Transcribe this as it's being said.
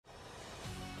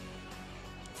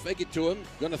Fake it to him.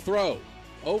 Going to throw.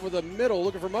 Over the middle,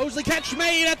 looking for Mosley. Catch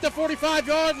made at the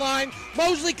 45-yard line.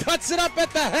 Mosley cuts it up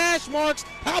at the hash marks.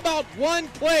 How about one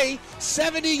play,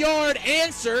 70-yard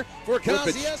answer for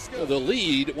Kosciusko? The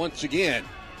lead once again.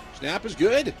 Snap is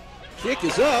good. Kick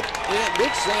is up. It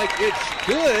looks like it's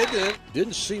good.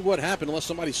 Didn't see what happened unless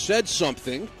somebody said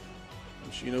something,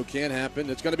 which you know can happen.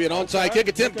 It's going to be an onside kick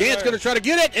attempt. Gant's going to try to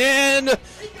get it, and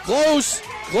close.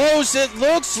 It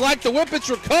looks like the Whippets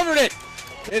recovered it.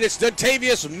 And it's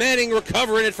Dontavius Manning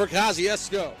recovering it for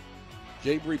Kosciusko.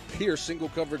 Jabri Pierce, single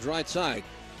coverage right side.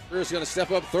 Pierce going to step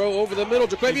up, throw over the middle.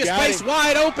 Jaquavius space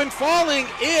wide open, falling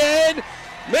in.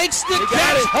 Makes the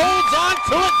catch, holds on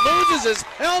to it, loses his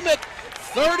helmet.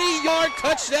 30-yard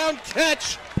touchdown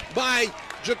catch by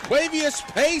Jaquavius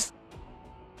Pace.